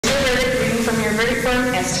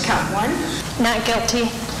as to count 1? Not guilty.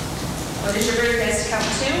 What is your verdict as to count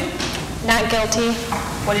 2? Not guilty.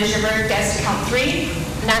 What is your verdict as to count 3?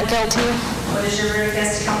 Not guilty. What is your verdict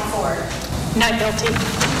as to count 4? Not guilty.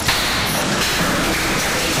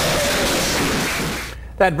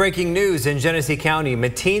 That breaking news in Genesee County,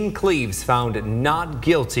 Mateen Cleaves found not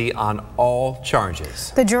guilty on all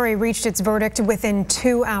charges. The jury reached its verdict within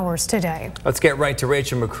 2 hours today. Let's get right to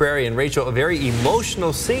Rachel McCrary. And Rachel, a very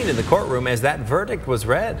emotional scene in the courtroom as that verdict was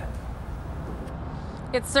read.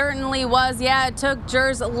 It certainly was. Yeah, it took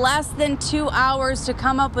jurors less than 2 hours to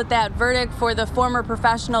come up with that verdict for the former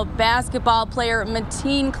professional basketball player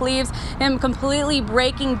Mateen Cleaves. Him completely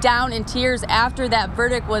breaking down in tears after that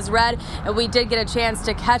verdict was read. And we did get a chance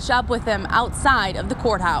to catch up with him outside of the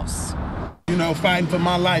courthouse. You know, fighting for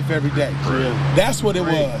my life every day. That's what it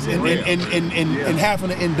was. And having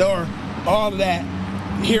to endure all of that,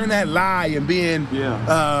 hearing that lie and being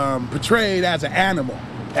portrayed as an animal,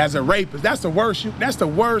 as a rapist. That's the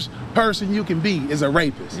worst person you can be, is a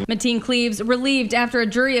rapist. Mateen Cleaves relieved after a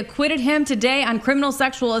jury acquitted him today on criminal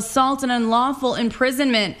sexual assault and unlawful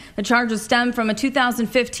imprisonment. The charges stem from a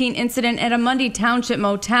 2015 incident at a Mundy Township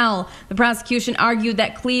motel. The prosecution argued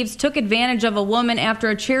that Cleaves took advantage of a woman after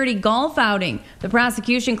a charity golf outing. The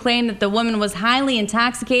prosecution claimed that the woman was highly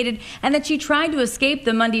intoxicated and that she tried to escape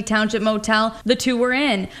the Mundy Township motel the two were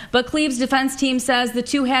in. But Cleaves' defense team says the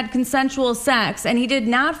two had consensual sex and he did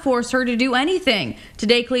not force her to do anything.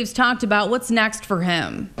 Today, Cleaves talked about what's next for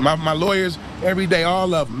him. My lawyers every day,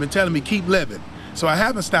 all of them, been telling me keep living. So I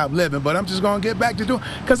haven't stopped living, but I'm just going to get back to doing,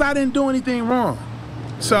 because I didn't do anything wrong.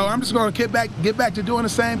 So I'm just going to get back to doing the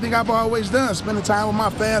same thing I've always done, spending time with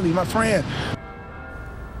my family, my friends.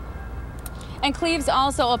 And Cleaves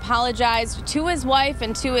also apologized to his wife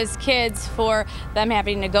and to his kids for them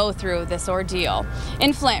having to go through this ordeal.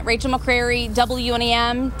 In Flint, Rachel McCrary,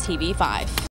 WNEM TV 5.